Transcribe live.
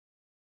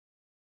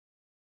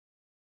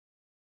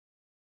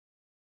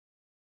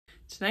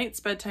Tonight's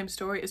bedtime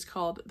story is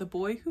called The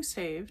Boy Who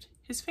Saved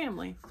His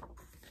Family.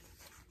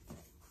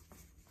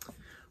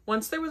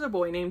 Once there was a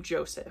boy named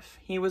Joseph.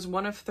 He was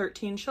one of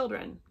 13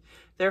 children.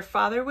 Their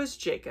father was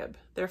Jacob.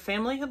 Their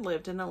family had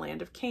lived in the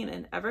land of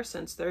Canaan ever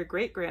since their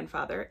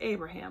great-grandfather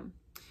Abraham.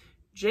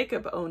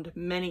 Jacob owned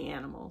many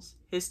animals.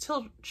 His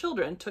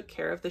children took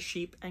care of the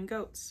sheep and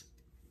goats.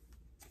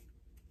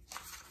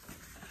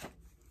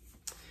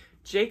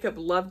 Jacob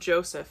loved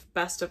Joseph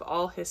best of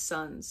all his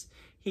sons.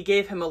 He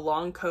gave him a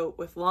long coat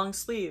with long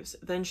sleeves,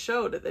 then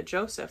showed that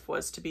Joseph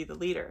was to be the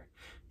leader.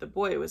 The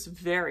boy was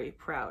very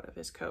proud of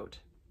his coat.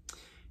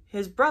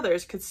 His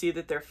brothers could see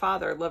that their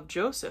father loved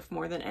Joseph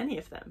more than any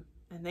of them,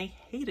 and they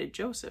hated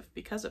Joseph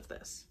because of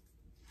this.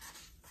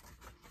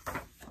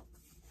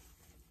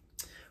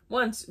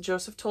 Once,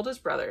 Joseph told his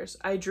brothers,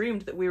 "I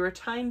dreamed that we were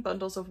tying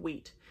bundles of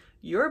wheat.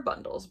 Your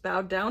bundles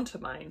bowed down to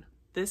mine."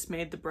 This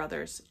made the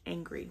brothers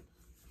angry.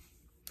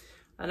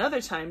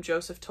 Another time,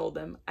 Joseph told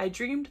them, "I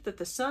dreamed that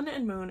the sun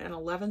and moon and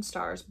 11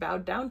 stars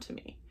bowed down to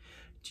me.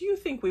 Do you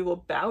think we will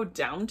bow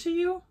down to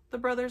you?" The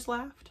brothers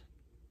laughed.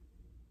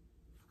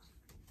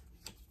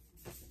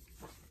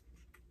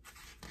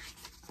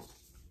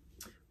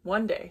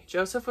 One day,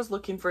 Joseph was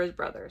looking for his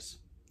brothers.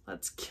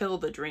 "Let's kill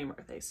the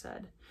dreamer," they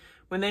said.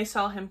 When they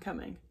saw him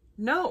coming,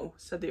 "No,"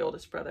 said the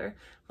oldest brother,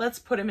 "let's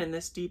put him in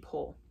this deep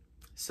hole."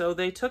 So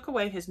they took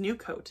away his new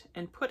coat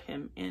and put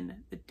him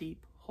in the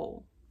deep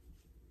hole.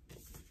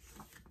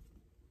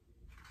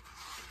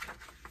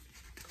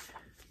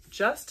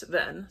 Just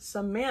then,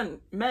 some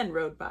men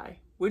rode by.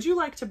 "Would you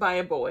like to buy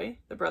a boy?"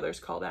 the brothers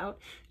called out.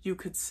 "You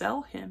could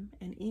sell him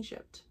in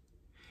Egypt."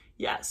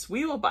 "Yes,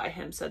 we will buy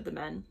him," said the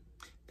men.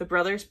 The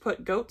brothers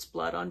put goat's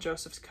blood on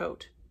Joseph's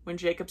coat. When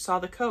Jacob saw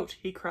the coat,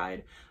 he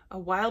cried, "A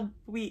wild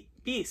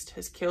beast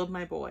has killed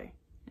my boy,"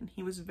 and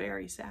he was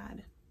very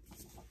sad.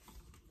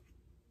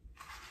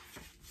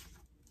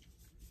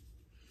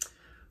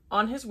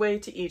 On his way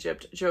to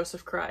Egypt,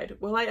 Joseph cried,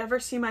 "Will I ever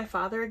see my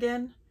father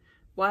again?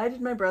 Why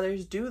did my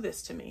brothers do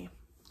this to me?"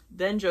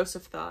 Then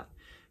Joseph thought,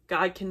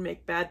 God can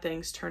make bad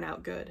things turn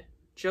out good.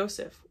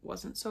 Joseph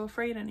wasn't so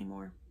afraid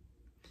anymore.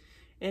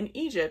 In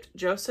Egypt,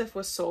 Joseph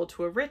was sold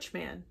to a rich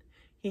man.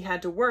 He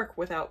had to work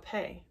without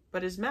pay,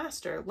 but his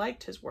master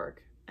liked his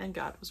work, and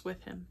God was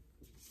with him.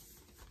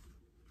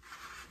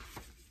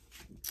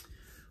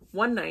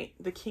 One night,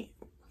 the king...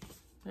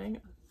 Hang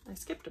on, I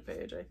skipped a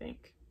page, I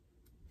think.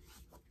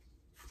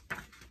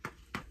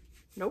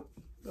 Nope.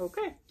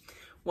 Okay.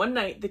 One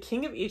night, the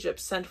king of Egypt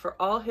sent for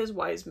all his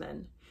wise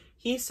men.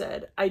 He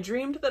said, "I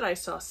dreamed that I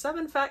saw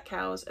 7 fat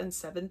cows and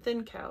 7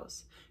 thin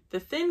cows. The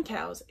thin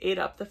cows ate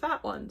up the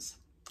fat ones.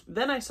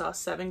 Then I saw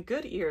 7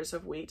 good ears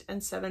of wheat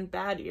and 7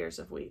 bad ears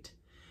of wheat.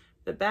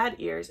 The bad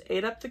ears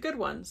ate up the good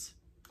ones.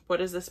 What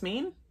does this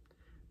mean?"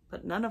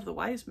 But none of the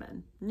wise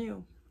men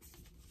knew.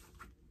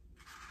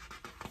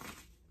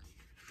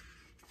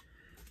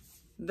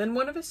 Then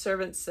one of his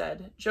servants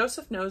said,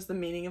 "Joseph knows the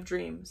meaning of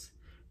dreams."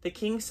 The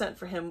king sent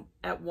for him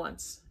at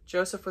once.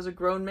 Joseph was a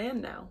grown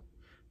man now.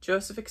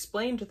 Joseph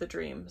explained the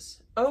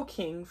dreams. "O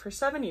king, for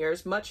 7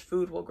 years much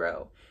food will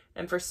grow,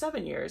 and for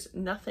 7 years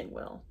nothing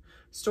will.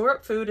 Store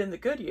up food in the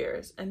good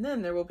years, and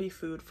then there will be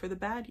food for the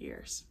bad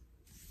years."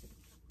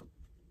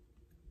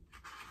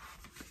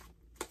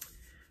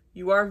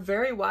 "You are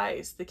very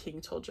wise," the king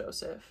told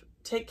Joseph.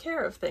 "Take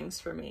care of things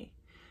for me."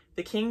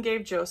 The king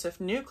gave Joseph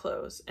new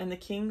clothes and the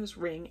king's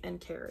ring and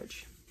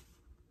carriage.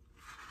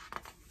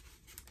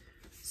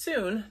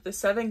 Soon, the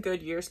 7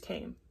 good years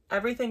came.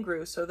 Everything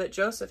grew so that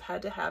Joseph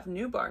had to have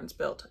new barns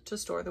built to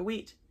store the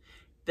wheat.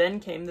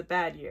 Then came the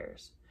bad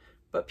years,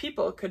 but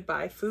people could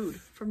buy food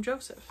from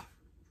Joseph.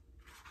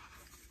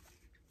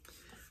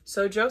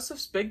 So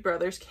Joseph's big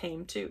brothers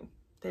came too.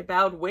 They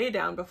bowed way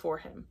down before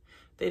him.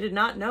 They did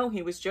not know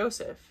he was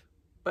Joseph,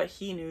 but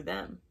he knew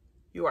them.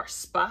 "You are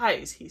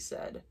spies," he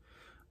said.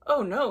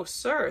 "Oh no,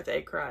 sir,"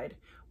 they cried.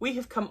 "We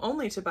have come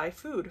only to buy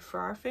food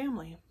for our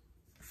family."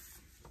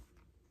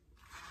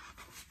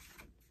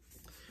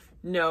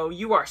 "No,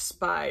 you are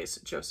spies,"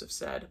 Joseph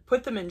said.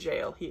 "Put them in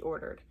jail," he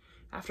ordered.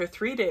 After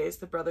 3 days,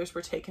 the brothers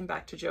were taken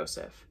back to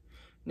Joseph.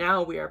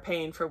 "Now we are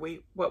paying for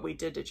what we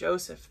did to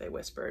Joseph," they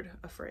whispered,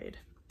 afraid.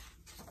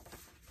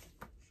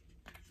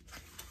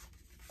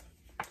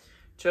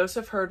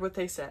 Joseph heard what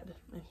they said,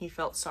 and he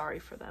felt sorry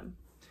for them.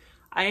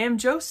 "I am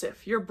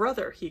Joseph, your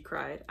brother," he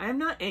cried. "I am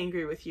not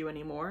angry with you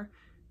anymore.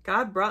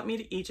 God brought me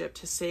to Egypt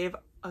to save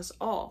us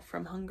all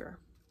from hunger."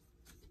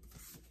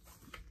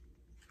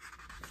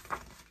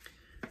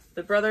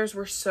 The brothers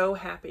were so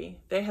happy.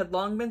 They had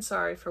long been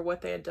sorry for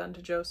what they had done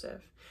to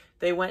Joseph.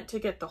 They went to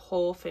get the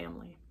whole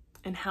family.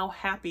 And how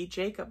happy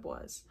Jacob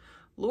was.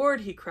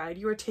 "Lord," he cried,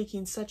 "you are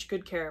taking such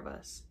good care of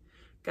us."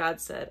 God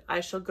said,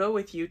 "I shall go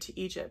with you to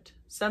Egypt.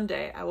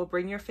 Someday I will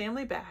bring your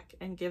family back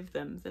and give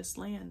them this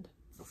land."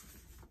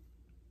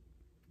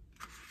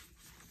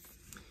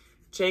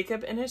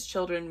 Jacob and his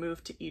children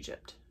moved to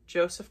Egypt.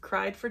 Joseph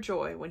cried for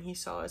joy when he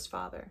saw his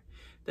father.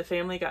 The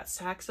family got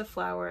sacks of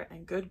flour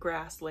and good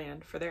grass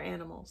land for their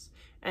animals,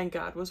 and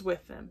God was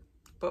with them.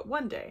 But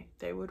one day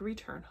they would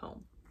return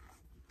home.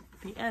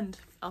 The end.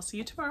 I'll see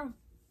you tomorrow.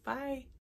 Bye.